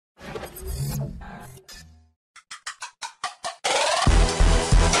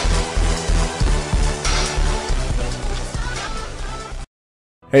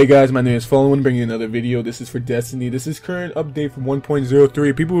Hey guys, my name is Fallen, bringing you another video. This is for Destiny. This is current update from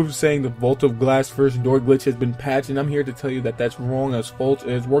 1.03. People were saying the Vault of Glass first door glitch has been patched, and I'm here to tell you that that's wrong as false.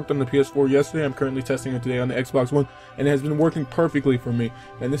 It has worked on the PS4 yesterday. I'm currently testing it today on the Xbox One, and it has been working perfectly for me.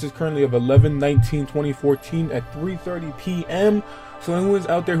 And this is currently of 11/19/2014 at 3:30 p.m. So anyone's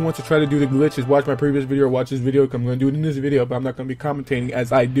out there who wants to try to do the glitch, just watch my previous video or watch this video. I'm going to do it in this video, but I'm not going to be commentating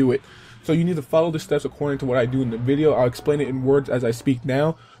as I do it. So you need to follow the steps according to what I do in the video. I'll explain it in words as I speak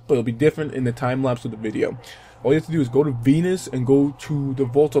now, but it'll be different in the time lapse of the video. All you have to do is go to Venus and go to the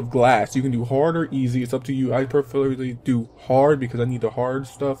Vault of Glass. You can do hard or easy, it's up to you. I preferably do hard because I need the hard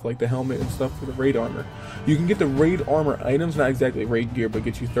stuff like the helmet and stuff for the raid armor. You can get the raid armor items, not exactly raid gear, but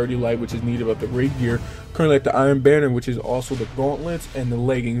get you 30 light, which is needed about the raid gear. Currently at the Iron Banner, which is also the gauntlets and the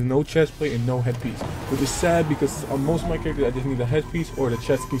leggings. No chest plate and no headpiece, which is sad because on most of my characters I just need the headpiece or the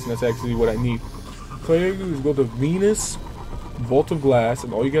chest piece, and that's actually what I need. So all you have to do is go to Venus, Vault of Glass,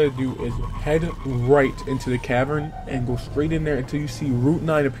 and all you gotta do is head right into the cavern and go straight in there until you see Route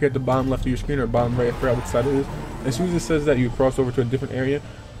 9 appear at the bottom left of your screen, or bottom right, I forgot which side it is. As soon as it says that, you cross over to a different area.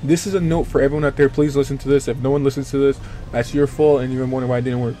 This is a note for everyone out there, please listen to this. If no one listens to this, that's your fault and you're wondering why it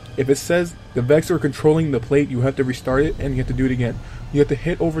didn't work. If it says the Vex are controlling the plate, you have to restart it and you have to do it again. You have to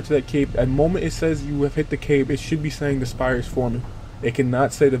hit over to that cave. At the moment it says you have hit the cave, it should be saying the spire is forming. It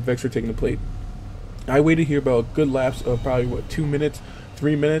cannot say the Vex are taking the plate. I waited here about a good lapse of probably, what, 2 minutes,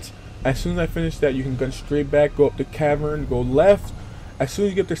 3 minutes. As soon as I finish that, you can gun straight back, go up the cavern, go left. As soon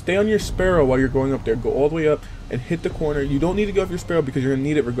as you get there, stay on your Sparrow while you're going up there. Go all the way up and hit the corner. You don't need to go off your Sparrow because you're going to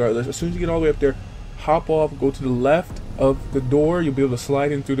need it regardless. As soon as you get all the way up there, hop off, go to the left of the door. You'll be able to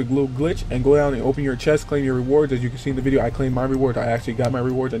slide in through the little glitch and go down and open your chest, claim your rewards. As you can see in the video, I claimed my rewards. I actually got my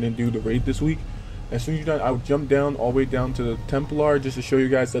rewards. I didn't do the raid this week. As soon as you're done, I would jump down all the way down to the Templar just to show you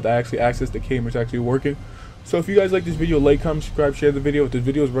guys that I actually accessed the cave and it's actually working. So if you guys like this video, like, comment, subscribe, share the video. If this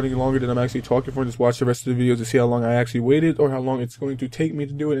video is running longer than I'm actually talking for, just watch the rest of the video to see how long I actually waited or how long it's going to take me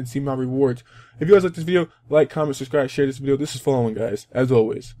to do it and see my rewards. If you guys like this video, like, comment, subscribe, share this video. This is Fallen, guys. As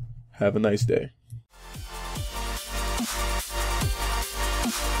always, have a nice day.